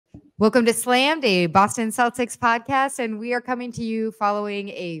Welcome to Slammed, a Boston Celtics podcast, and we are coming to you following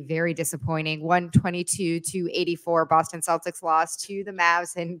a very disappointing 122-84 Boston Celtics loss to the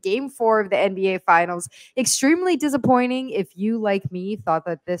Mavs in Game 4 of the NBA Finals. Extremely disappointing if you, like me, thought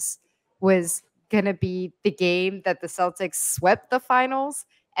that this was going to be the game that the Celtics swept the finals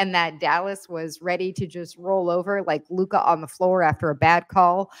and that Dallas was ready to just roll over like Luka on the floor after a bad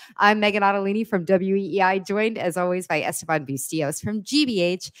call. I'm Meghan Ottolini from WEEI, joined as always by Esteban Bustillos from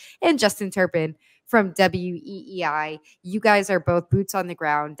GBH and Justin Turpin from WEEI. You guys are both boots on the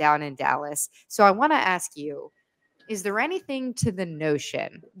ground down in Dallas. So I want to ask you, is there anything to the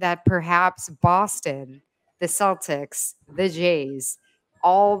notion that perhaps Boston, the Celtics, the Jays,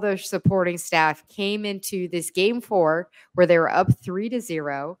 all the supporting staff came into this Game 4 where they were up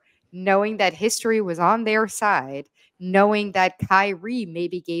 3-0, knowing that history was on their side, knowing that Kyrie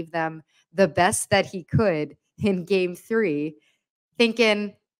maybe gave them the best that he could in Game 3,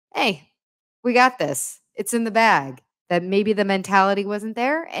 thinking, hey, we got this. It's in the bag. That maybe the mentality wasn't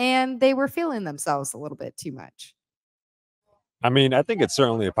there and they were feeling themselves a little bit too much. I mean, I think it's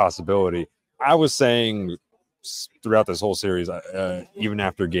certainly a possibility. I was saying throughout this whole series, even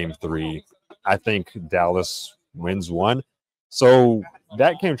after Game 3, I think Dallas wins one. So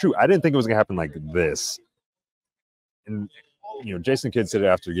that came true. I didn't think it was going to happen like this. And, you know, Jason Kidd said it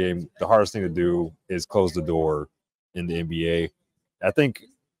after the game, the hardest thing to do is close the door in the NBA. I think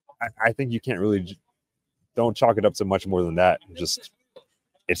you can't really, don't chalk it up to much more than that. Just,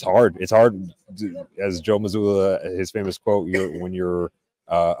 it's hard. It's hard, as Joe Mazzulla, his famous quote, when you're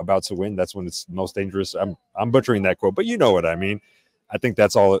about to win, that's when it's most dangerous. I'm butchering that quote, but you know what I mean. I think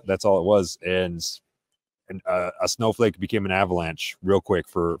that's all it was. And a snowflake became an avalanche real quick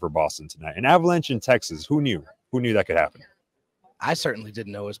for Boston tonight. An avalanche in Texas. Who knew that could happen? I certainly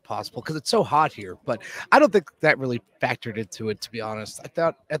didn't know it was possible because it's so hot here, but I don't think that really factored into it, to be honest. I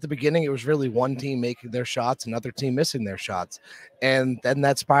thought at the beginning it was really one team making their shots, another team missing their shots, and then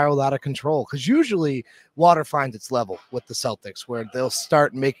that spiraled out of control because usually water finds its level with the Celtics where they'll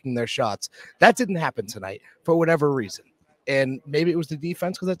start making their shots. That didn't happen tonight for whatever reason. And maybe it was the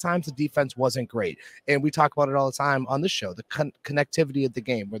defense because at times the defense wasn't great. And we talk about it all the time on this show, the connectivity of the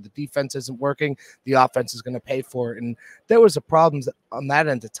game where the defense isn't working, the offense is going to pay for it. And there was a problems on that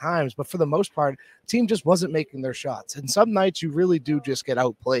end at times. But for the most part, the team just wasn't making their shots. And some nights you really do just get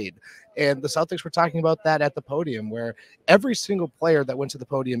outplayed. And the Celtics were talking about that at the podium where every single player that went to the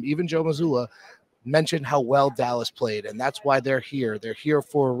podium, even Joe Mazzulla, mentioned how well Dallas played, and that's why they're here. They're here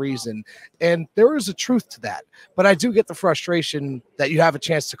for a reason, and there is a truth to that. But I do get the frustration that you have a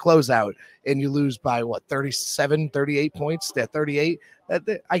chance to close out and you lose by, 37, 38 points, that 38.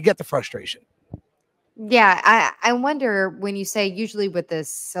 I get the frustration. Yeah, I wonder when you say usually with the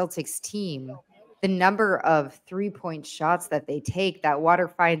Celtics team, the number of three-point shots that they take, that water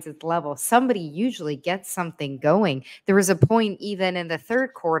finds its level. Somebody usually gets something going. There was a point even in the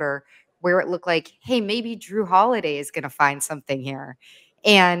third quarter where it looked like, hey, maybe Drew Holiday is going to find something here.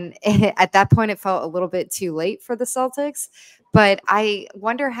 And at that point, it felt a little bit too late for the Celtics. But I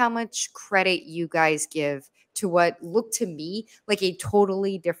wonder how much credit you guys give to what looked to me like a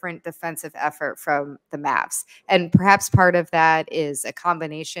totally different defensive effort from the Mavs. And perhaps part of that is a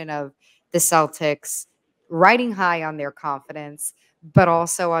combination of the Celtics riding high on their confidence, but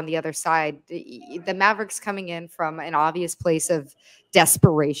also on the other side, the Mavericks coming in from an obvious place of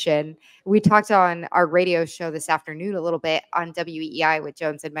desperation. We talked on our radio show this afternoon a little bit on WEEI with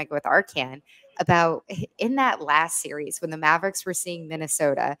Jones and Mega with Arcan about in that last series when the Mavericks were seeing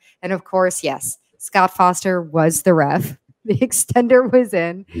Minnesota. And of course, yes, Scott Foster was the ref. The extender was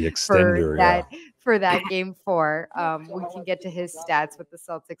in for that Game 4. We can get to his stats with the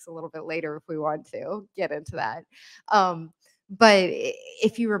Celtics a little bit later if we want to get into that. But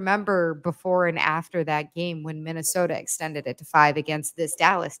if you remember before and after that game, when Minnesota extended it to 5 against this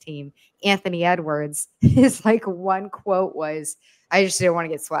Dallas team, Anthony Edwards, his one quote was, I just didn't want to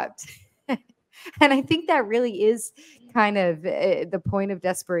get swept. And I think that really is kind of the point of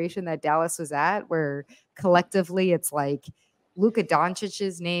desperation that Dallas was at, where collectively it's like Luka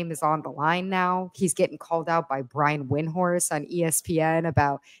Doncic's name is on the line now. He's getting called out by Brian Windhorst on ESPN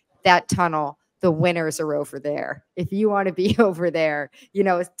about that tunnel. The winners are over there. If you want to be over there,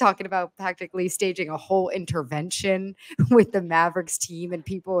 it's talking about practically staging a whole intervention with the Mavericks team and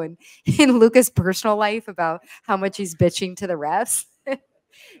people in Luka's personal life about how much he's bitching to the refs.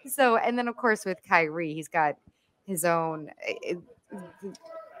 So, and then of course with Kyrie, he's got his own,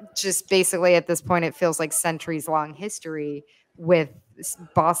 just basically at this point, it feels like centuries long history with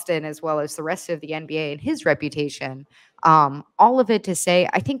Boston as well as the rest of the NBA and his reputation. All of it to say,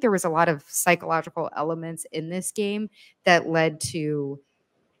 I think there was a lot of psychological elements in this game that led to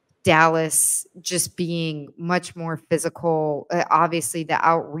Dallas just being much more physical. Obviously, the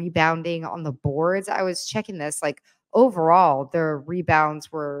out rebounding on the boards. I was checking this. Like overall, the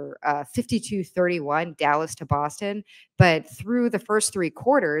rebounds were 52-31, Dallas to Boston. But through the first 3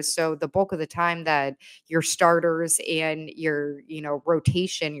 quarters, so the bulk of the time that your starters and your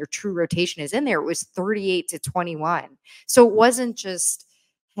rotation, your true rotation is in there, it was 38-21. So it wasn't just,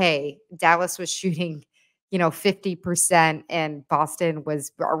 hey, Dallas was shooting 50% and Boston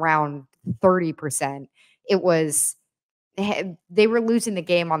was around 30%. It was, they were losing the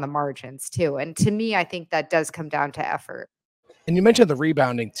game on the margins too. And to me, I think that does come down to effort. And you mentioned the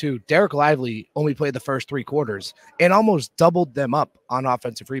rebounding too. Derek Lively only played the first 3 quarters and almost doubled them up on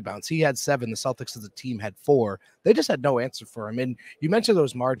offensive rebounds. He had 7. The Celtics as a team had 4. They just had no answer for him. And you mentioned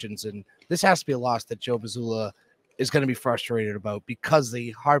those margins, and this has to be a loss that Joe Mazzulla is going to be frustrated about because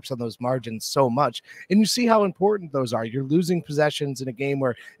he harps on those margins so much. And you see how important those are. You're losing possessions in a game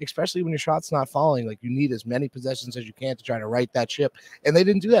where, especially when your shot's not falling, like you need as many possessions as you can to try to right that ship. And they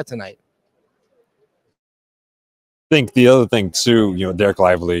didn't do that tonight. I think the other thing too, Derek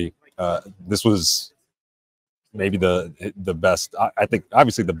Lively, this was maybe the best. I think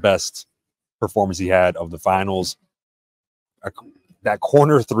obviously the best performance he had of the finals. That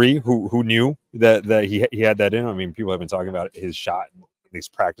corner 3, who knew that he had that in? I mean, people have been talking about his shot, at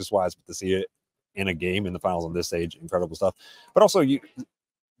least practice wise, but to see it in a game in the finals on this stage, incredible stuff. But also,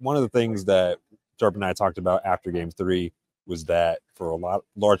 one of the things that Turpin and I talked about after Game 3 was that for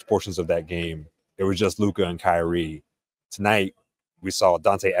large portions of that game, it was just Luka and Kyrie. Tonight, we saw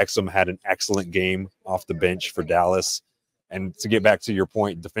Dante Exum had an excellent game off the bench for Dallas. And to get back to your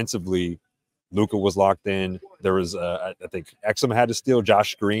point, defensively, Luka was locked in. There was, I think, Exum had a steal.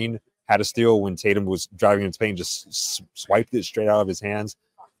 Josh Green had a steal when Tatum was driving into paint, just swiped it straight out of his hands.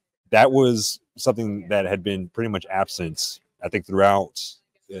 That was something that had been pretty much absent, I think, throughout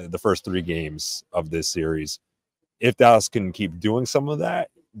the first 3 games of this series. If Dallas can keep doing some of that,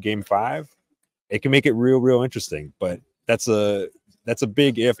 Game 5, it can make it real interesting. But that's a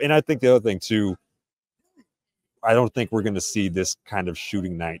big if. And I think the other thing too, I don't think we're going to see this kind of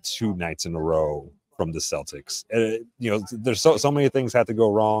shooting night 2 nights in a row from the Celtics. There's so many things had to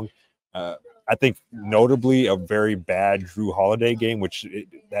go wrong. I think notably a very bad Drew Holiday game,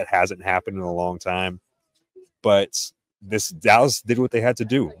 that hasn't happened in a long time. But this Dallas did what they had to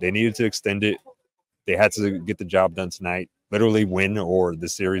do. They needed to extend it. They had to get the job done tonight. Literally win, or the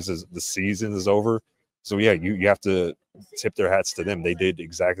season is over. So yeah, you have to tip their hats to them. They did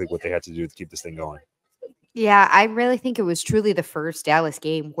exactly what they had to do to keep this thing going. Yeah, I really think it was truly the first Dallas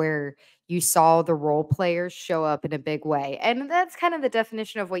game where you saw the role players show up in a big way. And that's kind of the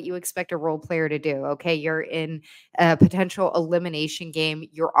definition of what you expect a role player to do. Okay, you're in a potential elimination game,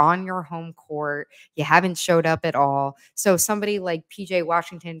 you're on your home court, you haven't showed up at all. So somebody like PJ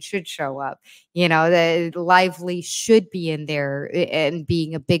Washington should show up. The Lively should be in there and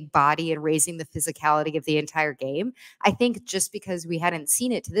being a big body and raising the physicality of the entire game. I think just because we hadn't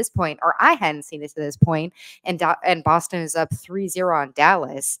seen it to this point, or I hadn't seen it to this point, and Boston is up 3-0 on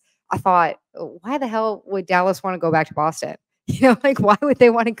Dallas, I thought, why the hell would Dallas want to go back to Boston? Why would they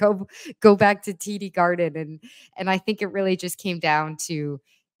want to go back to TD Garden? And I think it really just came down to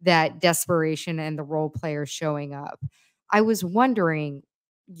that desperation and the role players showing up. I was wondering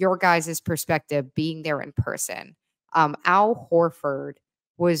your guys' perspective being there in person. Al Horford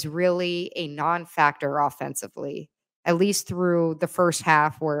was really a non-factor offensively, at least through the first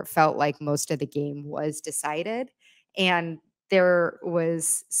half where it felt like most of the game was decided. And there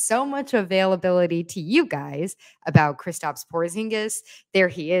was so much availability to you guys about Kristaps Porzingis. There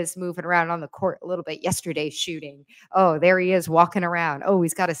he is moving around on the court a little bit yesterday shooting. Oh, there he is walking around. Oh,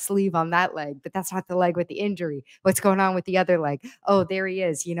 he's got a sleeve on that leg, but that's not the leg with the injury. What's going on with the other leg? Oh, there he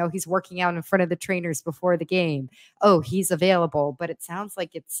is. He's working out in front of the trainers before the game. Oh, he's available, but it sounds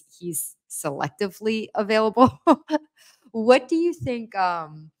like he's selectively available. What do you think?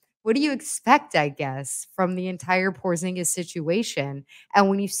 What do you expect, I guess, from the entire Porzingis situation? And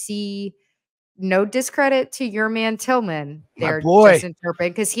when you see, no discredit to your man Tillman there, Justin Turpin,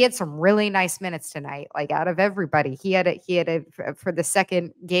 because he had some really nice minutes tonight. Like out of everybody, he had a for the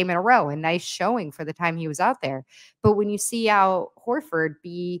second game in a row, a nice showing for the time he was out there. But when you see Al Horford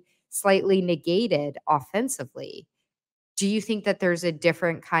be slightly negated offensively, do you think that there's a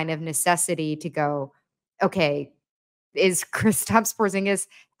different kind of necessity to go, okay, is Kristaps Porzingis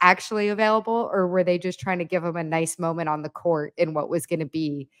actually available, or were they just trying to give him a nice moment on the court in what was going to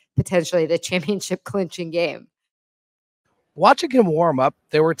be potentially the championship clinching game? Watching him warm up,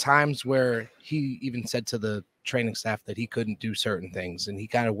 there were times where he even said to the training staff that he couldn't do certain things, and he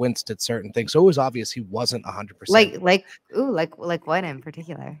kind of winced at certain things. So it was obvious he wasn't 100%. Like what in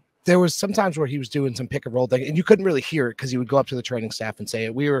particular? there was sometimes where he was doing some pick and roll thing, and you couldn't really hear it because he would go up to the training staff and say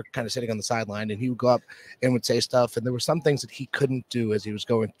it. We were kind of sitting on the sideline, and he would go up and would say stuff. And there were some things that he couldn't do as he was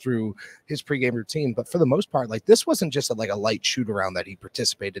going through his pregame routine. But for the most part, like, this wasn't just like a light shoot around that he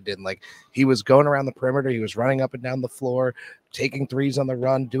participated in. Like, he was going around the perimeter, he was running up and down the floor, taking threes on the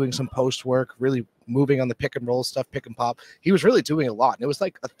run, doing some post work, really moving on the pick and roll stuff, pick and pop. He was really doing a lot. And it was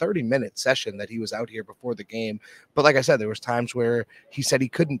like a 30-minute session that he was out here before the game. But like I said, there was times where he said he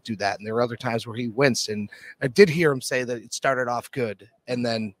couldn't do that. And there were other times where he winced. And I did hear him say that it started off good and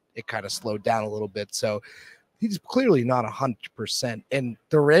then it kind of slowed down a little bit. So he's clearly not 100%. And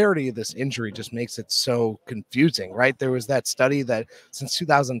the rarity of this injury just makes it so confusing, right? There was that study that since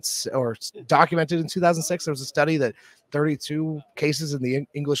 2000, or documented in 2006, there was a study that 32 cases in the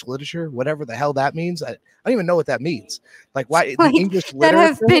English literature, whatever the hell that means. I don't even know what that means. Like, why like, the English that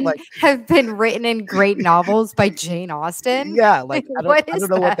literature have been written in great novels by Jane Austen? Yeah, like I don't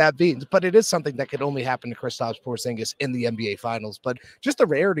know what that that means, but it is something that could only happen to Kristaps Porzingis in the NBA Finals. But just the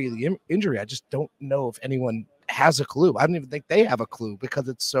rarity of the injury, I just don't know if anyone has a clue. I don't even think they have a clue because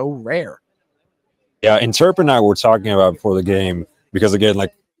it's so rare. Yeah, and Turpin and I were talking about before the game because, again,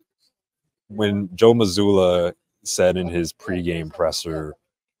 like when Joe Mazzulla said in his pregame presser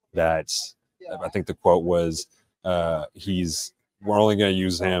that I think the quote was, we're only going to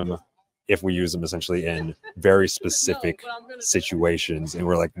use him if we use him essentially in very specific situations. And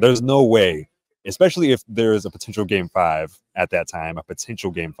we're like, there's no way, especially if there's a potential game 5 at that time, a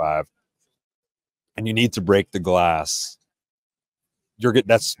potential game 5, and you need to break the glass.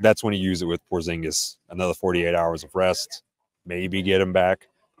 That's when you use it with Porzingis. Another 48 hours of rest, maybe get him back.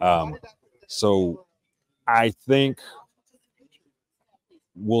 So I think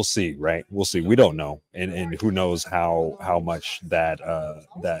we'll see, right? We'll see. We don't know, and who knows how much that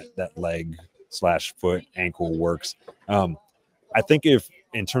leg / foot ankle works. I think if,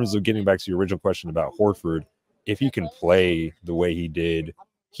 in terms of getting back to your original question about Horford, if he can play the way he did,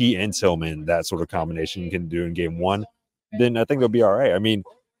 he and Tillman, that sort of combination can do in game 1, then I think they'll be all right. I mean,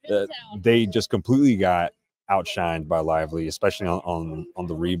 they just completely got outshined by Lively, especially on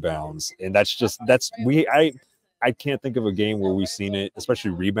the rebounds, and I can't think of a game where we've seen it,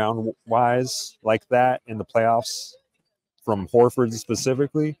 especially rebound wise, like that in the playoffs from Horford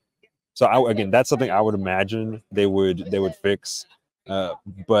specifically. So again, that's something I would imagine they would fix.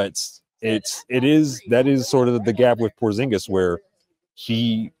 But that is sort of the gap with Porzingis, where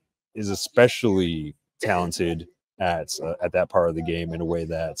he is especially talented at that part of the game in a way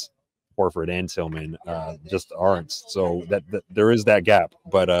that Horford and Tillman just aren't. So that there is that gap,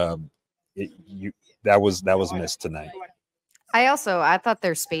 but that was missed tonight. I thought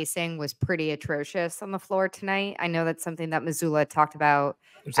their spacing was pretty atrocious on the floor tonight. I know that's something that Mazzulla talked about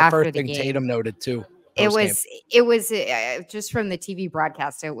after the game. Tatum noted too. It was just from the TV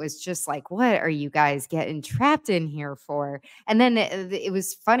broadcast. It was just like, what are you guys getting trapped in here for? And then it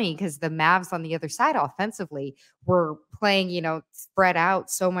was funny because the Mavs on the other side offensively were playing, spread out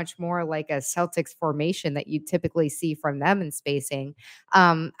so much more like a Celtics formation that you typically see from them in spacing.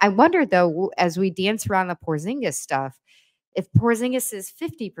 I wonder though, as we dance around the Porzingis stuff, if Porzingis is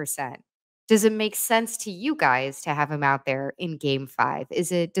 50%, does it make sense to you guys to have him out there in game 5?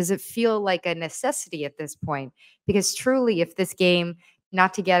 Does it feel like a necessity at this point? Because truly, if this game,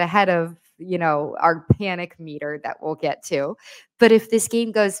 not to get ahead of, our panic meter that we'll get to, but if this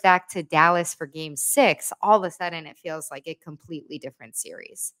game goes back to Dallas for game 6, all of a sudden it feels like a completely different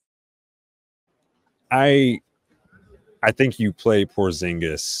series. I think you play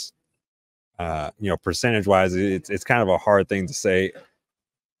Porzingis, percentage wise, it's kind of a hard thing to say.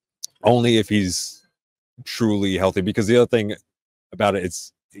 Only if he's truly healthy, because the other thing about it,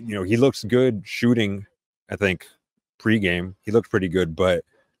 it's, he looks good shooting. I think pregame he looked pretty good, but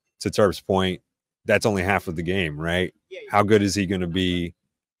to Turp's point, that's only half of the game, right? How good is he going to be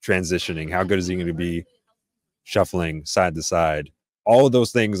transitioning? How good is he going to be shuffling side to side? All of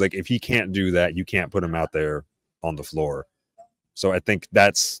those things, like if he can't do that, you can't put him out there on the floor. So I think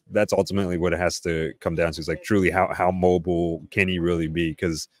that's ultimately what it has to come down to, is like truly how mobile can he really be?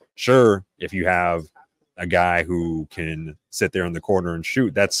 Because sure, if you have a guy who can sit there in the corner and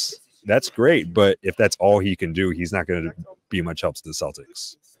shoot, that's great. But if that's all he can do, he's not going to be much help to the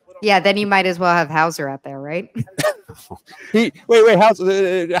Celtics. Yeah, then you might as well have Hauser out there, right?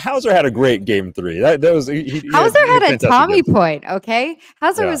 Hauser had a great game 3. Hauser had a Tommy point. Okay,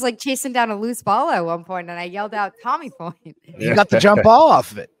 Hauser was like chasing down a loose ball at one point, and I yelled out Tommy point. You got the jump ball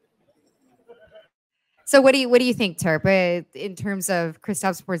off of it. So what do you think, Turp? In terms of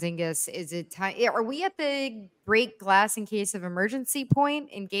Kristaps Porzingis, is it time? Are we at the break glass in case of emergency point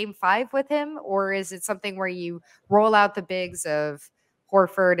in game 5 with him, or is it something where you roll out the bigs of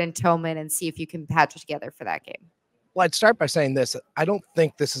Horford and Tillman and see if you can patch it together for that game? Well, I'd start by saying this. I don't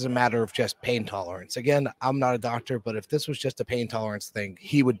think this is a matter of just pain tolerance. Again, I'm not a doctor, but if this was just a pain tolerance thing,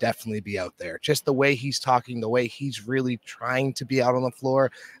 he would definitely be out there. Just the way he's talking, the way he's really trying to be out on the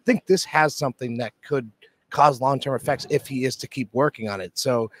floor, I think this has something that could cause long-term effects if he is to keep working on it.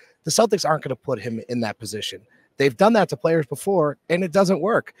 So the Celtics aren't going to put him in that position. They've done that to players before, and it doesn't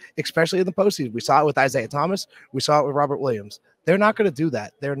work, especially in the postseason. We saw it with Isaiah Thomas. We saw it with Robert Williams. They're not going to do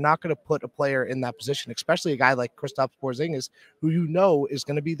that. They're not going to put a player in that position, especially a guy like Kristaps Porzingis, who you know is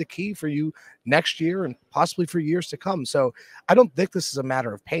going to be the key for you next year and possibly for years to come. So I don't think this is a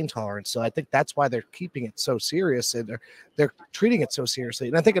matter of pain tolerance. So I think that's why they're keeping it so serious and they're treating it so seriously.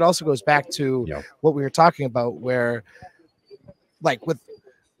 And I think it also goes back to what we were talking about, where like with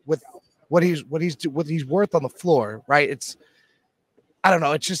what he's worth on the floor, right? I don't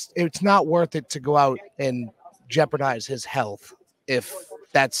know. It's not worth it to go out and jeopardize his health if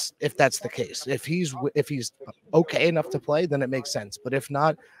that's the case. If he's okay enough to play, then it makes sense. But if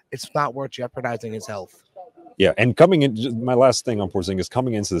not, it's not worth jeopardizing his health. Yeah, and coming in, my last thing on Porzingis,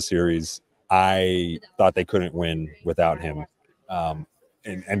 coming into the series, I thought they couldn't win without him, and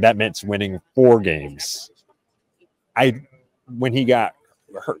that meant winning 4 games. When he got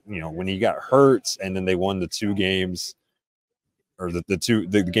hurt, when he got hurt, and then they won the 2 games. Or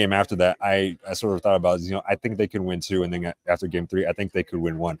the game after that, I sort of thought about, I think they can win 2, and then after game 3, I think they could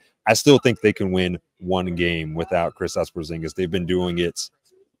win 1. I still think they can win 1 game without Kristaps Porzingis. They've been doing it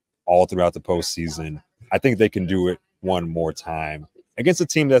all throughout the postseason. I think they can do it one more time against a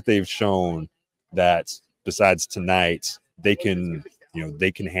team that they've shown that besides tonight, they can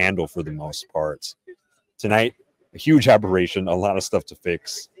handle for the most part. Tonight, a huge aberration, a lot of stuff to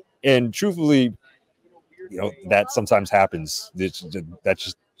fix, and truthfully, that sometimes happens.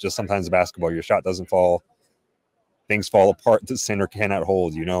 That's just sometimes basketball. Your shot doesn't fall. Things fall apart. The center cannot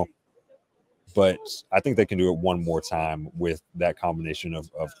hold, But I think they can do it one more time with that combination of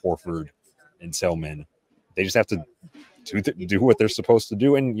Horford and Tillman. They just have to do what they're supposed to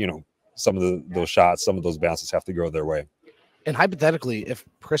do. And, some of those shots, some of those bounces have to go their way. And hypothetically, if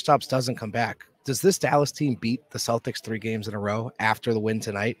Kristaps doesn't come back, does this Dallas team beat the Celtics 3 games in a row after the win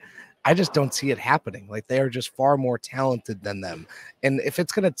tonight? I just don't see it happening. Like, they are just far more talented than them. And if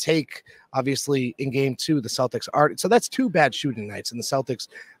it's going to take, obviously, in game 2, the Celtics are – so that's 2 bad shooting nights. And the Celtics,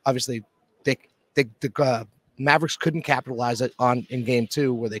 obviously, the Mavericks couldn't capitalize on in game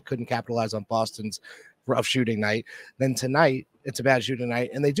 2, where they couldn't capitalize on Boston's rough shooting night. Then tonight, it's a bad shooting night,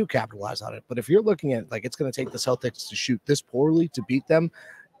 and they do capitalize on it. But if you're looking at, like, it's going to take the Celtics to shoot this poorly to beat them,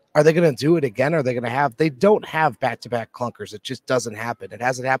 are they going to do it again? Are they going to have – they don't have back-to-back clunkers. It just doesn't happen. It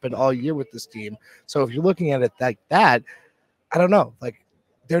hasn't happened all year with this team. So if you're looking at it like that, I don't know. Like,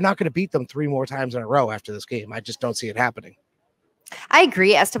 they're not going to beat them 3 more times in a row after this game. I just don't see it happening. I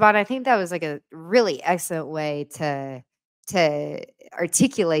agree, Esteban. I think that was like a really excellent way to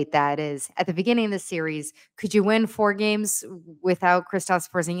articulate that. Is at the beginning of the series, could you win 4 games without Kristaps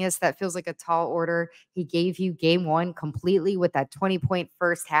Porzingis? That feels like a tall order. He gave you game 1 completely with that 20-point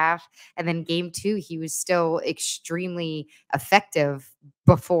first half, and then game 2 he was still extremely effective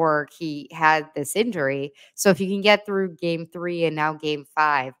before he had this injury. So if you can get through game 3 and now game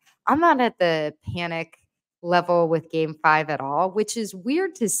 5, I'm not at the panic level with game 5 at all, which is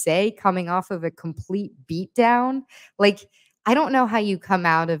weird to say coming off of a complete beatdown. Like, I don't know how you come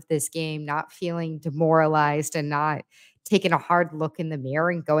out of this game not feeling demoralized and not taking a hard look in the mirror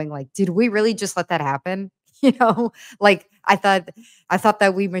and going like, did we really just let that happen? Like, I thought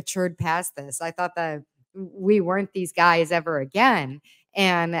that we matured past this. I thought that we weren't these guys ever again.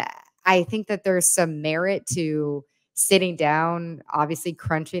 And I think that there's some merit to sitting down, obviously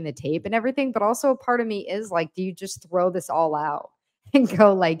crunching the tape and everything, but also a part of me is like, do you just throw this all out and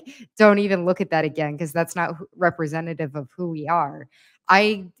go like, don't even look at that again, because that's not representative of who we are.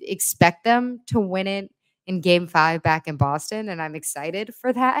 I expect them to win it in game 5 back in Boston, and I'm excited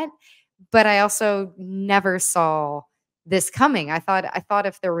for that. But I also never saw this coming. I thought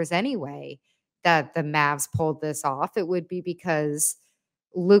if there was any way that the Mavs pulled this off, it would be because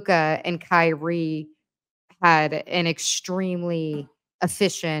Luka and Kyrie had an extremely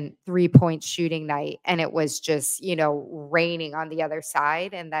efficient 3-point shooting night, and it was just, raining on the other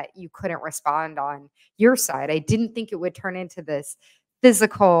side, and that you couldn't respond on your side. I didn't think it would turn into this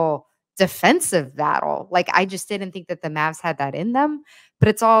physical defensive battle. Like, I just didn't think that the Mavs had that in them. But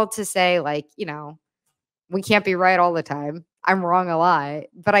it's all to say, like, we can't be right all the time. I'm wrong a lot,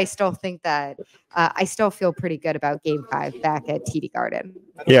 but I still think that I still feel pretty good about game 5 back at TD Garden.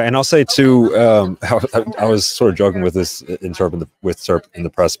 Yeah, and I'll say too, I was sort of joking with this in Turpin in the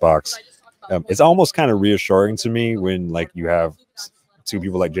press box. It's almost kind of reassuring to me when, like, you have two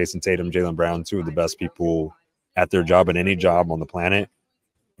people like Jason Tatum, Jaylen Brown, two of the best people at their job and any job on the planet,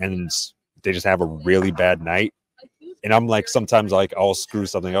 and they just have a really bad night. And I'm like, sometimes like I'll screw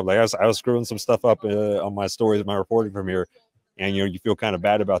something up. Like I was screwing some stuff up on my stories, my reporting from here, and you feel kind of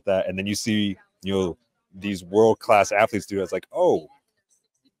bad about that. And then you see these world-class athletes do it. It's like, oh,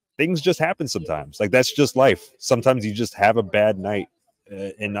 things just happen sometimes. Like that's just life. Sometimes you just have a bad night,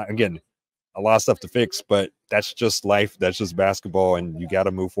 and again, a lot of stuff to fix, but that's just life. That's just basketball, and you got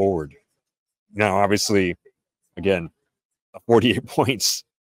to move forward. Now, obviously, again, a 48 points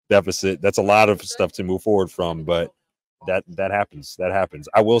deficit, that's a lot of stuff to move forward from, but that happens. That happens.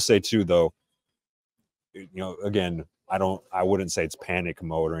 I will say too, though, again, I wouldn't say it's panic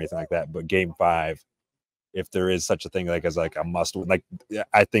mode or anything like that, but game 5, if there is such a thing as like a must win, like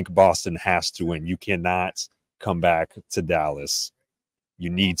I think Boston has to win. You cannot come back to Dallas. You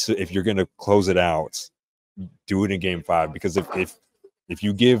need to, if you're going to close it out, do it in game 5, because if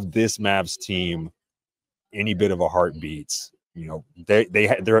you give this Mavs team any bit of a heartbeat, they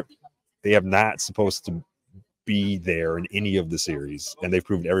have not supposed to be there in any of the series, and they've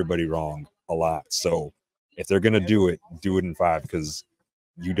proved everybody wrong a lot. So if they're going to do it in 5, because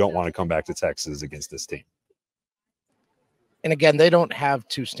you don't want to come back to Texas against this team. And again, they don't have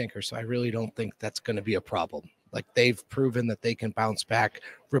 2 stinkers, so I really don't think that's going to be a problem. Like, they've proven that they can bounce back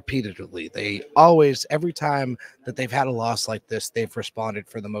repeatedly. They always, every time that they've had a loss like this, they've responded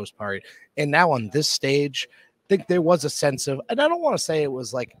for the most part. And now on this stage, I think there was a sense of, and I don't want to say it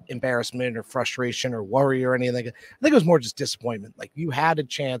was like embarrassment or frustration or worry or anything. I think it was more just disappointment. Like, you had a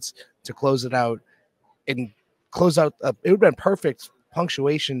chance to close it out and close out. It would have been perfect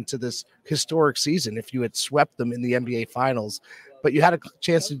punctuation to this historic season if you had swept them in the NBA Finals. But you had a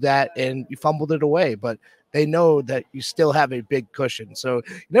chance to do that and you fumbled it away. But they know that you still have a big cushion. So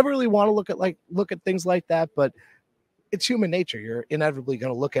you never really want to look at things like that, but it's human nature. You're inevitably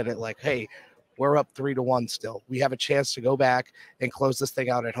going to look at it like, hey, we're up 3-1 still. We have a chance to go back and close this thing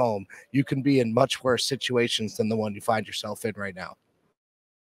out at home. You can be in much worse situations than the one you find yourself in right now.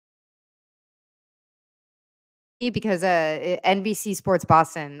 Because NBC Sports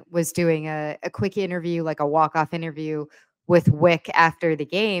Boston was doing a quick interview, like a walk-off interview with Wick after the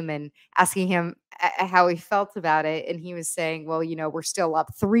game, and asking him how he felt about it. And he was saying, well, we're still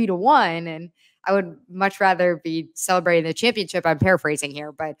up 3-1, and I would much rather be celebrating the championship. I'm paraphrasing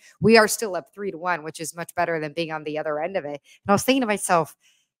here, but we are still up 3-1, which is much better than being on the other end of it. And I was thinking to myself,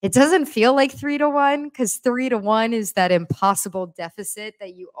 it doesn't feel like 3-1, because 3-1 is that impossible deficit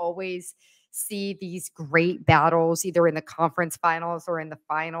that you always see these great battles either in the conference finals or in the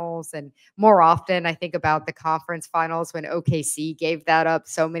finals. And more often I think about the conference finals when OKC gave that up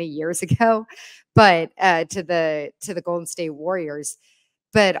so many years ago, but to the Golden State Warriors.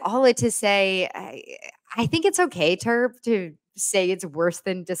 But all it to say, I think it's okay, Turp, to say it's worse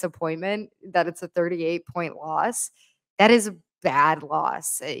than disappointment, that it's a 38-point loss. That is a bad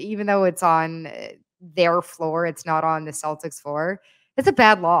loss, even though it's on their floor. It's not on the Celtics floor. It's a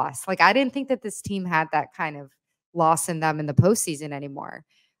bad loss. Like, I didn't think that this team had that kind of loss in them in the postseason anymore.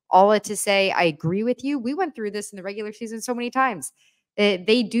 All it to say, I agree with you. We went through this in the regular season so many times.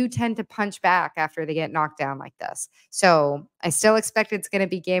 They do tend to punch back after they get knocked down like this. So I still expect it's going to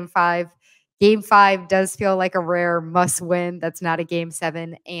be game 5. Game 5 does feel like a rare must win. That's not a game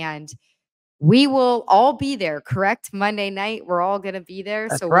 7. And we will all be there, correct? Monday night, we're all going to be there.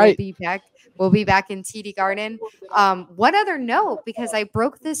 That's so right. We'll be back in TD Garden. One other note, because I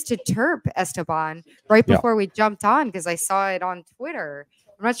broke this to Turp, Esteban, right before we jumped on, because I saw it on Twitter.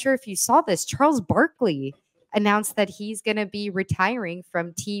 I'm not sure if you saw this. Charles Barkley announced that he's going to be retiring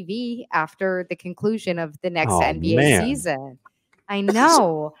from TV after the conclusion of the next NBA season. I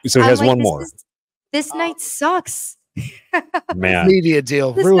know. So he has one more. This night sucks. Man, media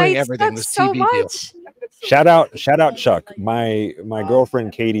deal ruining everything. This so TV much. Deal. Shout out Chuck. My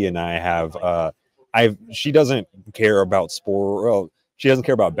girlfriend Katie and I have she doesn't care about sport. Well, she doesn't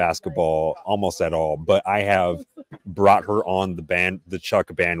care about basketball almost at all, but I have brought her on the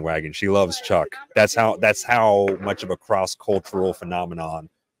Chuck bandwagon. She loves Chuck. That's how much of a cross-cultural phenomenon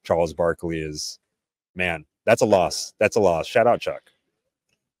Charles Barkley is. Man, that's a loss. Shout out Chuck.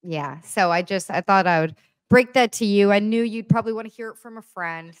 Yeah. So I thought I would break that to you. I knew you'd probably want to hear it from a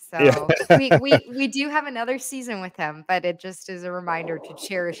friend. So we do have another season with him, but it just is a reminder to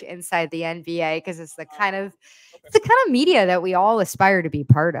cherish inside the NBA, because it's the kind of media that we all aspire to be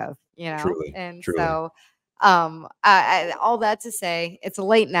part of, Truly. So all that to say, it's a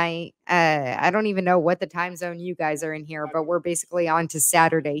late night. I don't even know what the time zone you guys are in here, but we're basically on to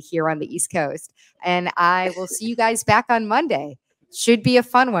Saturday here on the East Coast. And I will see you guys back on Monday Should be a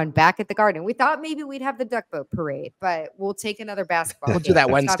fun one back at the Garden. We thought maybe we'd have the duck boat parade, but we'll take another basketball. We'll game. do that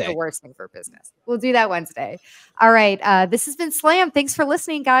It's Wednesday. not the worst thing for business. We'll do that Wednesday. All right. This has been Slam. Thanks for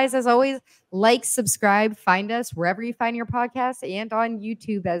listening, guys. As always, like, subscribe, find us wherever you find your podcasts and on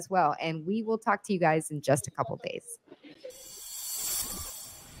YouTube as well. And we will talk to you guys in just a couple days.